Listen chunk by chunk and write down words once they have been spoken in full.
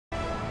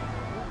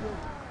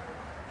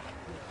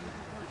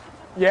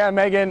Yeah,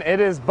 Megan, it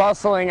is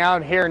bustling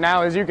out here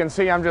now. As you can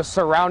see, I'm just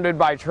surrounded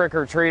by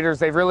trick-or-treaters.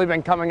 They've really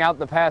been coming out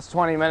the past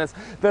 20 minutes.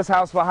 This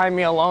house behind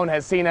me alone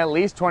has seen at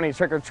least 20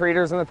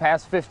 trick-or-treaters in the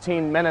past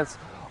 15 minutes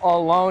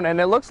alone,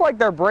 and it looks like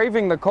they're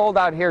braving the cold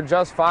out here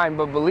just fine.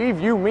 But believe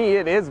you me,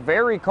 it is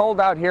very cold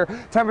out here.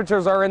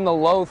 Temperatures are in the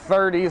low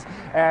 30s,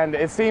 and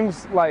it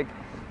seems like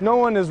no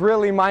one is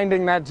really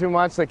minding that too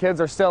much. The kids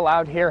are still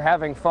out here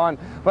having fun.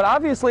 But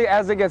obviously,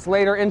 as it gets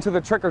later into the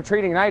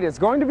trick-or-treating night, it's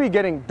going to be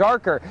getting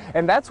darker,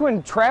 and that's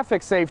when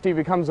traffic safety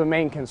becomes a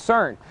main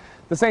concern.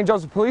 The St.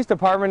 Joseph Police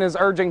Department is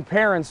urging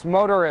parents,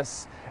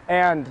 motorists,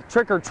 and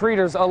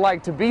trick-or-treaters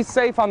alike to be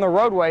safe on the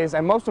roadways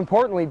and, most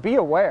importantly, be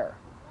aware.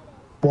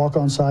 Walk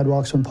on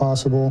sidewalks when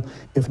possible.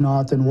 If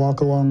not, then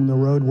walk along the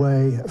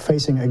roadway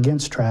facing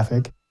against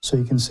traffic so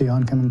you can see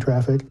oncoming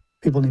traffic.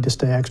 People need to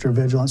stay extra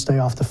vigilant, stay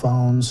off the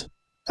phones,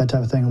 that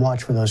type of thing.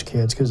 Watch for those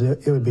kids, because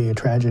it would be a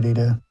tragedy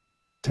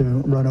to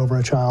run over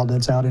a child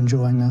that's out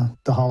enjoying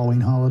the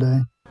Halloween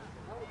holiday.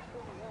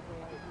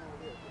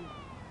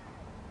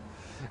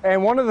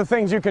 And one of the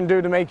things you can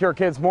do to make your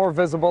kids more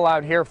visible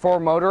out here for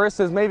motorists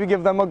is maybe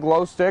give them a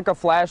glow stick, a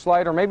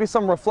flashlight, or maybe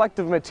some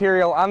reflective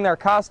material on their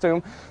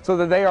costume so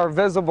that they are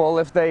visible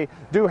if they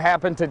do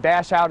happen to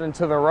dash out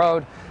into the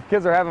road.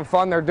 Kids are having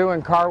fun. They're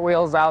doing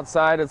cartwheels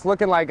outside. It's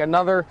looking like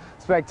another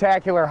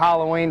spectacular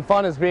Halloween.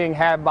 Fun is being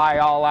had by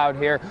all out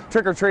here.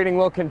 Trick-or-treating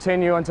will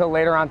continue until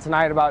later on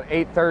tonight, about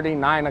 8:30,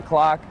 9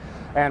 o'clock.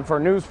 And for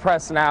News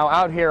Press Now,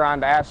 out here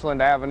on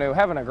Ashland Avenue,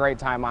 having a great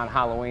time on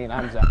Halloween,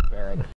 I'm Zach Barrett.